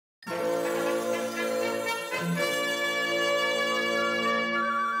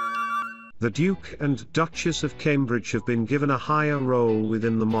The Duke and Duchess of Cambridge have been given a higher role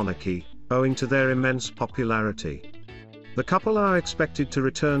within the monarchy, owing to their immense popularity. The couple are expected to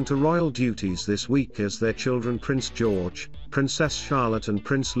return to royal duties this week as their children Prince George, Princess Charlotte and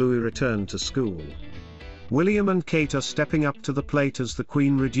Prince Louis return to school. William and Kate are stepping up to the plate as the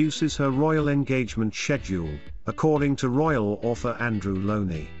Queen reduces her royal engagement schedule, according to royal author Andrew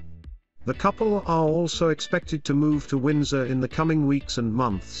Loney. The couple are also expected to move to Windsor in the coming weeks and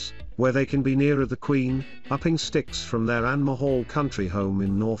months, where they can be nearer the Queen, upping sticks from their Anmer Hall country home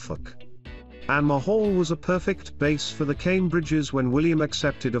in Norfolk. Anmer Hall was a perfect base for the Cambridges when William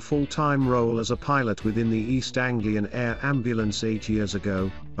accepted a full-time role as a pilot within the East Anglian Air Ambulance 8 years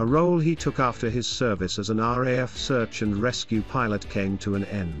ago, a role he took after his service as an RAF search and rescue pilot came to an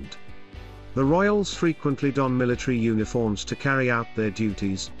end. The royals frequently don military uniforms to carry out their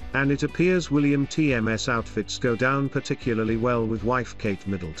duties, and it appears William TMS outfits go down particularly well with wife Kate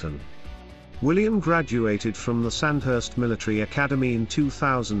Middleton. William graduated from the Sandhurst Military Academy in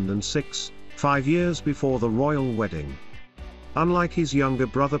 2006, 5 years before the royal wedding. Unlike his younger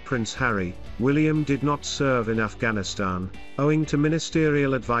brother Prince Harry, William did not serve in Afghanistan, owing to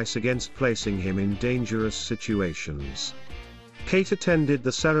ministerial advice against placing him in dangerous situations. Kate attended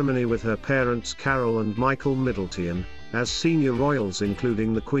the ceremony with her parents Carol and Michael Middleton, as senior royals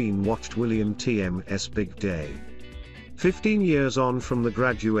including the Queen watched William TM's big day. 15 years on from the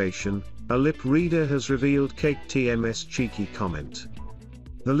graduation, a lip reader has revealed Kate TM's cheeky comment.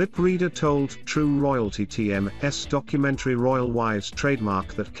 The lip reader told True Royalty TM's documentary Royal Wives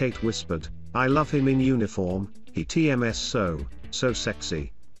trademark that Kate whispered, "I love him in uniform, he TMS so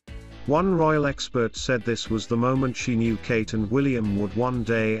sexy." One royal expert said this was the moment she knew Kate and William would one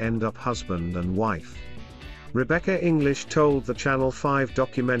day end up husband and wife. Rebecca English told the Channel 5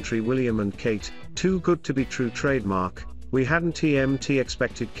 documentary William and Kate, "Too good to be true" trademark, "We hadn't TMT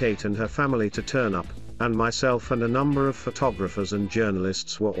expected Kate and her family to turn up, and myself and a number of photographers and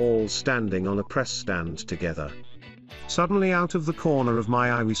journalists were all standing on a press stand together. Suddenly out of the corner of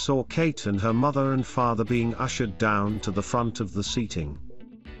my eye we saw Kate and her mother and father being ushered down to the front of the seating.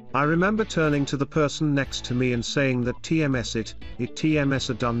 I remember turning to the person next to me and saying that TMS it TMS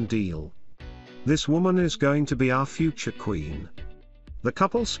a done deal. This woman is going to be our future queen." The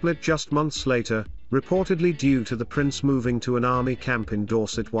couple split just months later, reportedly due to the prince moving to an army camp in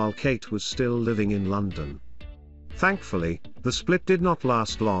Dorset while Kate was still living in London. Thankfully, the split did not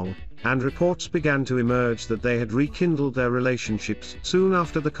last long, and reports began to emerge that they had rekindled their relationships soon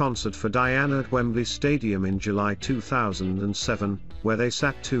after the concert for Diana at Wembley Stadium in July 2007, where they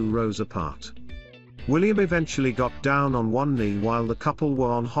sat 2 rows apart. William eventually got down on one knee while the couple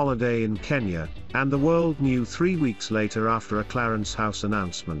were on holiday in Kenya, and the world knew 3 weeks later after a Clarence House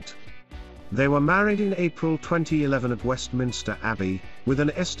announcement. They were married in April 2011 at Westminster Abbey, with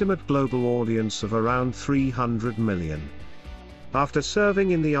an estimate global audience of around 300 million. After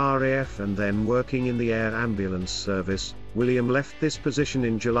serving in the RAF and then working in the Air Ambulance Service, William left this position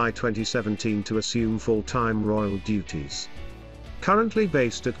in July 2017 to assume full-time royal duties. Currently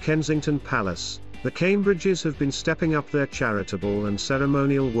based at Kensington Palace, the Cambridges have been stepping up their charitable and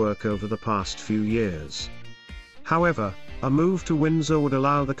ceremonial work over the past few years. However, a move to Windsor would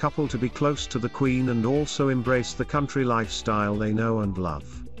allow the couple to be close to the Queen and also embrace the country lifestyle they know and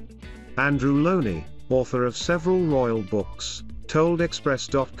love. Andrew Loney, author of several royal books, told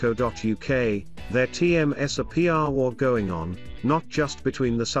Express.co.uk, "Their TMS a PR war going on, not just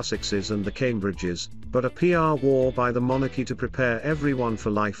between the Sussexes and the Cambridges, but a PR war by the monarchy to prepare everyone for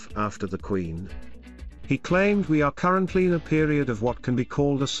life after the Queen." He claimed, "We are currently in a period of what can be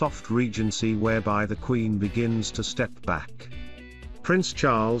called a soft regency whereby the Queen begins to step back. Prince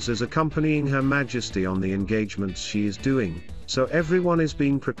Charles is accompanying Her Majesty on the engagements she is doing, so everyone is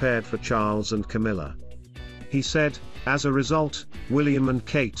being prepared for Charles and Camilla." He said, "As a result, William and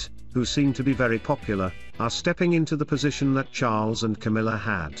Kate, who seem to be very popular, are stepping into the position that Charles and Camilla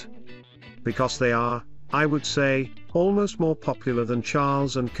had. Because they are, I would say, almost more popular than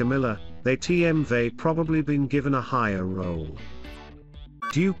Charles and Camilla, they've probably been given a higher role."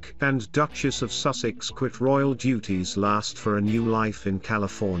 Duke and Duchess of Sussex quit royal duties last for a new life in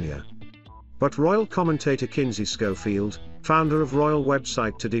California. But royal commentator Kinsey Schofield, founder of royal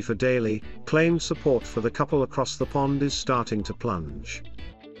website Today for Daily, claimed support for the couple across the pond is starting to plunge.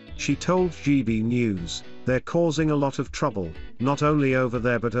 She told GB News, "They're causing a lot of trouble, not only over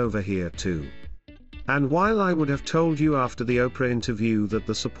there but over here too. And while I would have told you after the Oprah interview that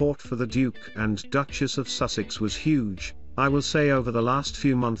the support for the Duke and Duchess of Sussex was huge, I will say over the last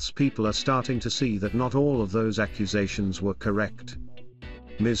few months people are starting to see that not all of those accusations were correct."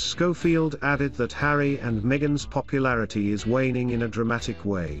 Ms. Schofield added that Harry and Meghan's popularity is waning in a dramatic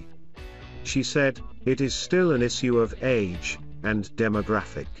way. She said, "It is still an issue of age and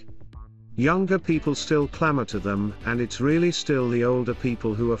demographic. Younger people still clamor to them, and it's really still the older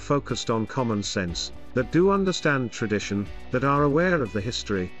people who are focused on common sense, that do understand tradition, that are aware of the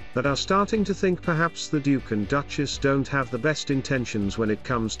history, that are starting to think perhaps the Duke and Duchess don't have the best intentions when it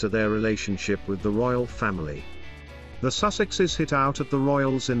comes to their relationship with the royal family." The Sussexes hit out at the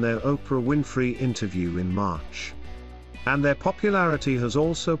royals in their Oprah Winfrey interview in March. And their popularity has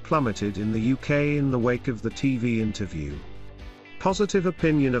also plummeted in the UK in the wake of the TV interview. Positive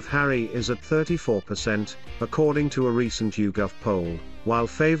opinion of Harry is at 34%, according to a recent YouGov poll, while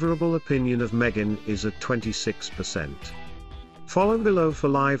favourable opinion of Meghan is at 26%. Follow below for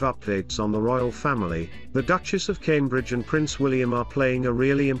live updates on the royal family. The Duchess of Cambridge and Prince William are playing a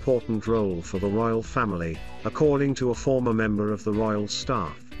really important role for the royal family, according to a former member of the royal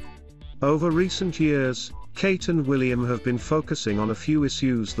staff. Over recent years, Kate and William have been focusing on a few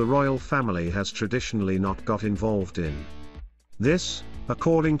issues the royal family has traditionally not got involved in. This,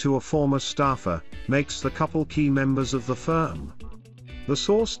 according to a former staffer, makes the couple key members of the firm. The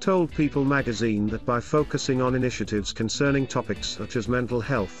source told People magazine that by focusing on initiatives concerning topics such as mental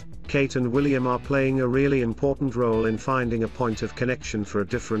health, Kate and William are playing a really important role in finding a point of connection for a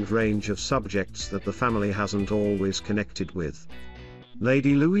different range of subjects that the family hasn't always connected with.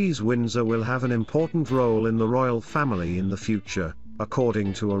 Lady Louise Windsor will have an important role in the royal family in the future,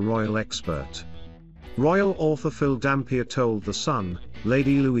 according to a royal expert. Royal author Phil Dampier told The Sun,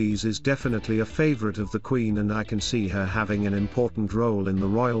 "Lady Louise is definitely a favourite of the Queen, and I can see her having an important role in the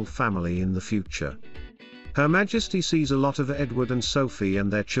royal family in the future. Her Majesty sees a lot of Edward and Sophie and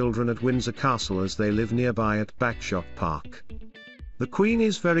their children at Windsor Castle as they live nearby at Bagshot Park. The Queen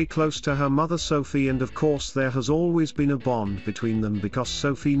is very close to her mother Sophie, and of course there has always been a bond between them because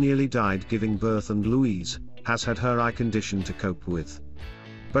Sophie nearly died giving birth and Louise has had her eye condition to cope with.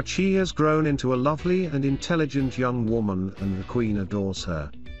 But she has grown into a lovely and intelligent young woman, and the Queen adores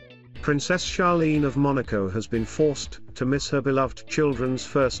her." Princess Charlene of Monaco has been forced to miss her beloved children's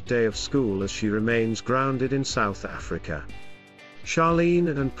first day of school as she remains grounded in South Africa. Charlene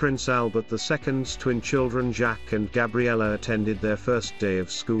and Prince Albert II's twin children Jack and Gabriella attended their first day of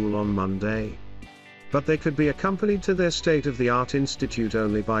school on Monday. But they could be accompanied to their state-of-the-art institute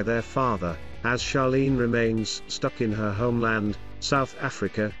only by their father, as Charlene remains stuck in her homeland, South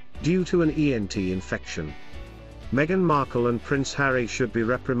Africa, due to an ENT infection. Meghan Markle and Prince Harry should be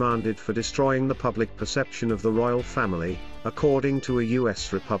reprimanded for destroying the public perception of the royal family, according to a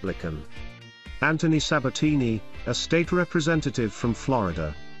US Republican. Anthony Sabatini, a state representative from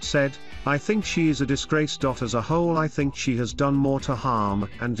Florida, said, "I think she is a disgrace. As a whole, I think she has done more to harm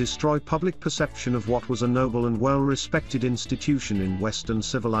and destroy public perception of what was a noble and well-respected institution in Western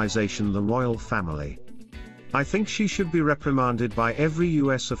civilization, the royal family. I think she should be reprimanded by every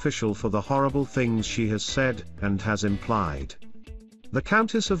US official for the horrible things she has said and has implied." The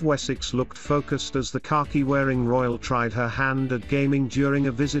Countess of Wessex looked focused as the khaki-wearing royal tried her hand at gaming during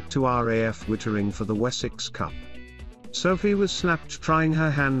a visit to RAF Wittering for the Wessex Cup. Sophie was snapped trying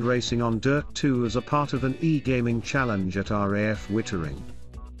her hand racing on Dirt 2 as a part of an e-gaming challenge at RAF Wittering.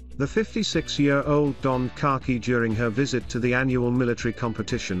 The 56-year-old donned khaki during her visit to the annual military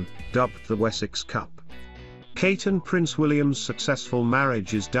competition, dubbed the Wessex Cup. Kate and Prince William's successful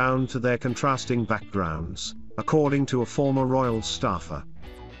marriage is down to their contrasting backgrounds, according to a former royal staffer.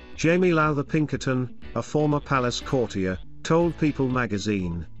 Jamie Lowther Pinkerton, a former palace courtier, told People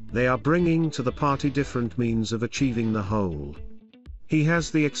magazine, "They are bringing to the party different means of achieving the whole. He has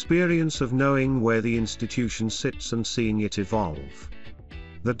the experience of knowing where the institution sits and seeing it evolve.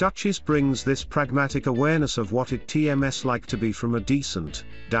 The Duchess brings this pragmatic awareness of what it TMS like to be from a decent,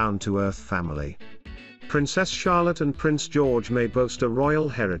 down-to-earth family." Princess Charlotte and Prince George may boast a royal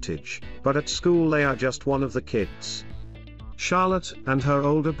heritage, but at school they are just one of the kids. Charlotte and her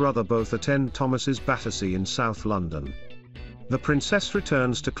older brother both attend Thomas's Battersea in South London. The princess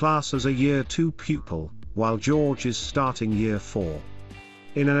returns to class as a Year 2 pupil, while George is starting Year 4.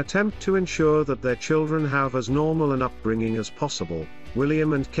 In an attempt to ensure that their children have as normal an upbringing as possible,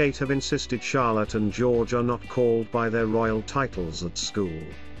 William and Kate have insisted Charlotte and George are not called by their royal titles at school.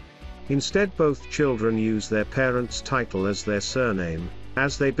 Instead, both children use their parents' title as their surname,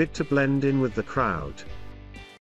 as they bid to blend in with the crowd.